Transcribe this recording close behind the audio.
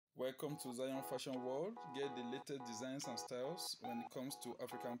Welcome to Zion Fashion World. Get the latest designs and styles when it comes to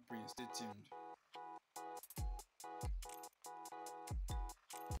African print. Stay tuned.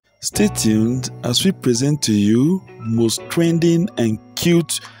 Stay tuned as we present to you most trending and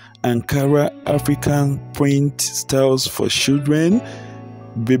cute Ankara African print styles for children,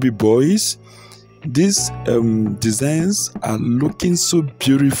 baby boys. These designs are looking so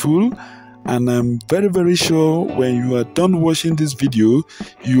beautiful, and I'm very sure when you are done watching this video,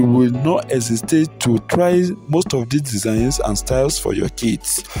 you will not hesitate to try most of these designs and styles for your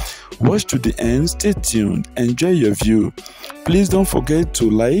kids. Watch to the end, stay tuned, enjoy your view. Please don't forget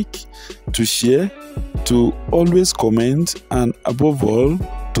to like, to share, to always comment, and above all,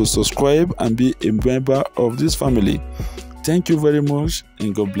 to subscribe and be a member of this family. Thank you very much,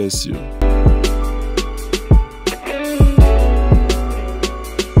 and God bless you.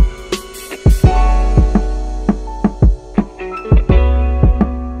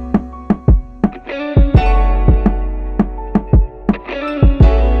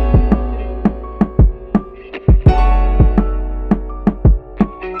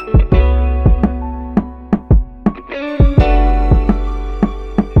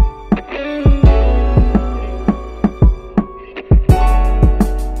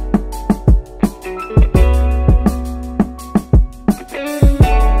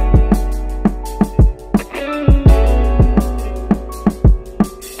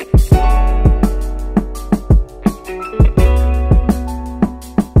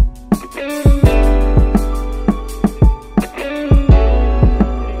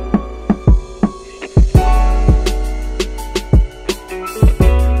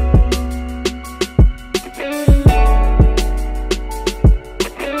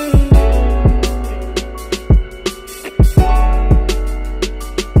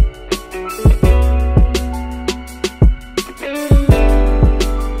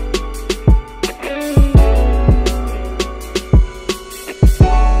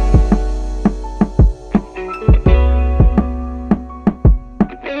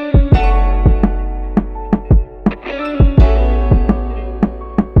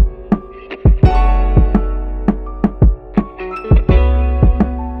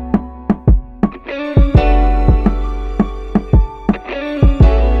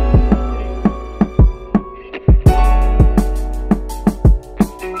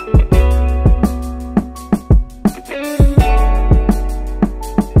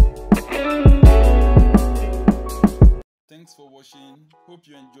 Thanks for watching. Hope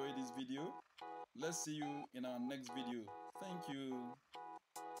you enjoyed this video. Let's see you in our next video. Thank you.